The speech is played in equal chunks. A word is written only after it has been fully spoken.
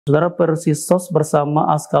Saudara, Persisos bersama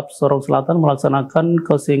Ascup Sorong Selatan melaksanakan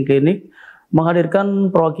coaching klinik menghadirkan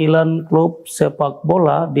perwakilan klub sepak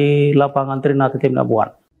bola di lapangan TRINATI TEMINABUAN.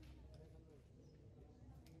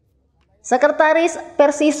 Sekretaris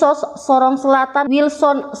Persisos Sorong Selatan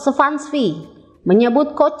Wilson Svansvi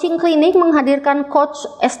menyebut coaching klinik menghadirkan Coach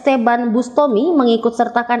Esteban Bustomi mengikut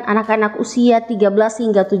sertakan anak-anak usia 13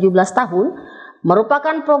 hingga 17 tahun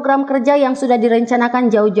merupakan program kerja yang sudah direncanakan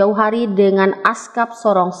jauh-jauh hari dengan Ascup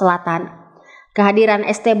Sorong Selatan. Kehadiran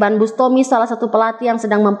Esteban Bustomi, salah satu pelatih yang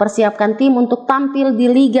sedang mempersiapkan tim untuk tampil di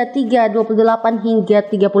Liga 3 28 hingga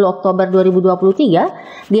 30 Oktober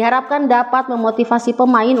 2023, diharapkan dapat memotivasi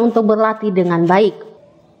pemain untuk berlatih dengan baik.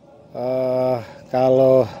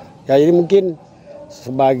 Kalau ya ini mungkin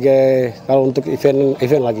sebagai kalau untuk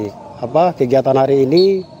event lagi kegiatan hari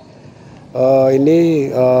ini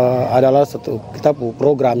adalah kita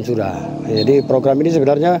program sudah. Jadi program ini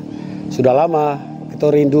sebenarnya sudah lama kita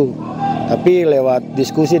rindu, tapi lewat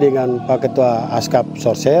diskusi dengan Pak Ketua Ascup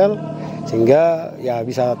Sorsel sehingga ya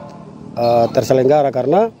bisa terselenggara,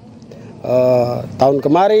 karena tahun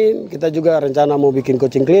kemarin kita juga rencana mau bikin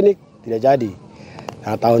coaching klinik tidak jadi.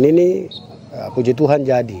 Nah, tahun ini puji Tuhan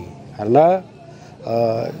jadi, karena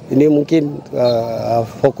ini mungkin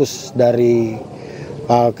fokus dari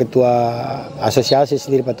Pak Ketua Asosiasi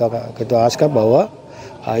sendiri, Pak Ketua Ascup, bahwa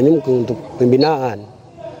ini mungkin untuk pembinaan.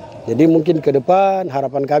 Jadi mungkin ke depan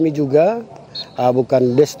harapan kami juga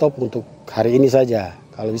bukan desktop untuk hari ini saja.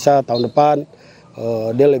 Kalau bisa tahun depan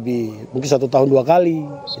dia lebih, mungkin 1 tahun 2 kali.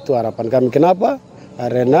 Itu harapan kami. Kenapa?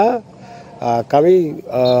 Karena kami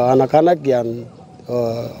anak-anak yang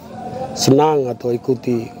senang atau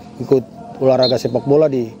ikut olahraga sepak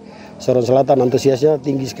bola di Sorong Selatan, antusiasnya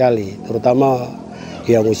tinggi sekali, terutama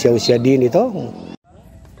yang usia-usia dini itu.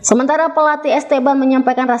 Sementara pelatih Esteban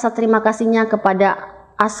menyampaikan rasa terima kasihnya kepada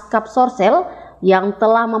Ascup Sorsel yang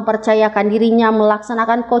telah mempercayakan dirinya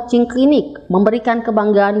melaksanakan coaching klinik, memberikan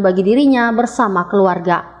kebanggaan bagi dirinya bersama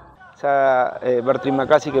keluarga. Saya berterima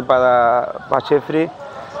kasih kepada Pak Jeffrey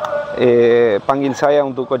panggil saya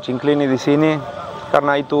untuk coaching klinik di sini,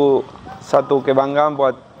 karena itu satu kebanggaan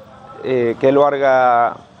buat keluarga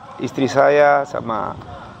istri saya sama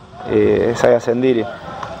saya sendiri,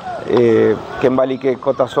 kembali ke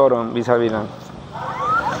kota Sorong bisa bilang.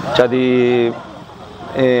 Jadi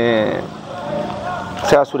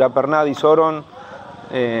saya sudah pernah di Sorong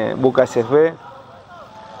buka SV,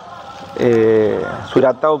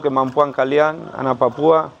 sudah tahu kemampuan kalian anak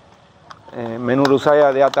Papua, menurut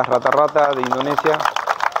saya di atas rata-rata di Indonesia.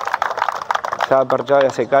 Saya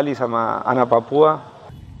percaya sekali sama anak Papua.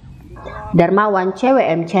 Darmawan,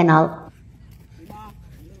 CWM Channel.